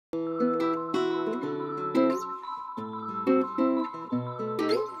Shawty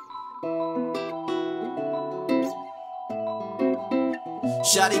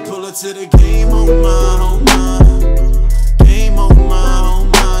pull up to the game on my, game on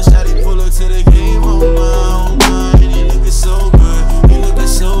my, Shawty pull up to the game on my, and he lookin' so good, he lookin'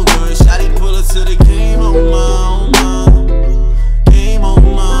 so good. Shawty pull up to the game on my, game on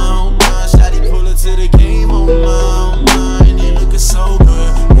my, Shawty pull up to the game on my, and he lookin' so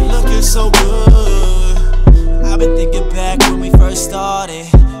good, he lookin' so good. I've been thinking back when we first started,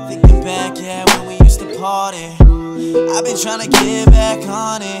 thinking back, yeah, when we used to party. I've been tryna get back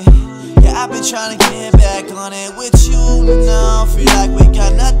on it. Yeah, I've been tryna get back on it with you now. Feel like we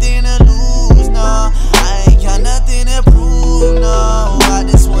got nothing to lose, no. I ain't got nothing to prove, no. I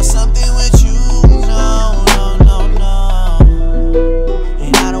just want something with you, no, no, no, no.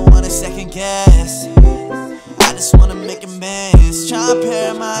 And I don't wanna second guess, I just wanna make amends. Try and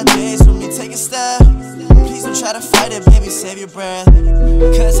pair my days with me, take a step. Please don't try to fight it, baby, save your breath.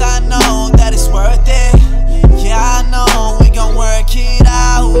 Cause I know that it's worth it. Yeah, I know we gon' work it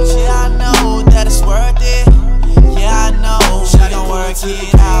out. Yeah, I know that it's worth it. Yeah, I know we gon' work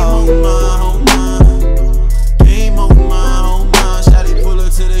it out. Game on my, Shawty pull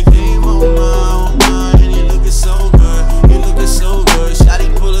up to the game on my, and he lookin' so good, he lookin' so good. Shawty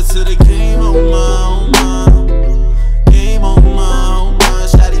pull up to the game on my, game on my,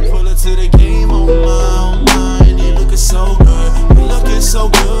 Shawty pull up to the game on my, and he lookin' so good, he lookin' so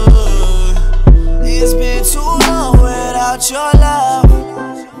good. It's been too long without your love.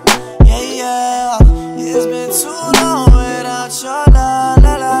 Yeah, yeah. It's been too long without your love.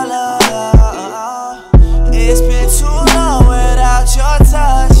 La, la, la, la. It's been too long without your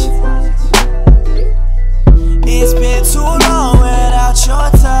touch. It's been too long without your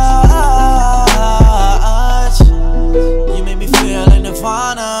touch. You make me feel like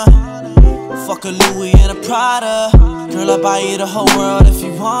Nirvana. Fuck a Louis and a Prada. Girl, I'll buy you the whole world if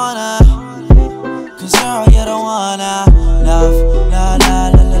you wanna. Cause girl, you're the one I love, la la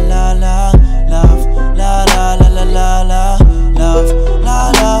la la la la, love, la la la la la.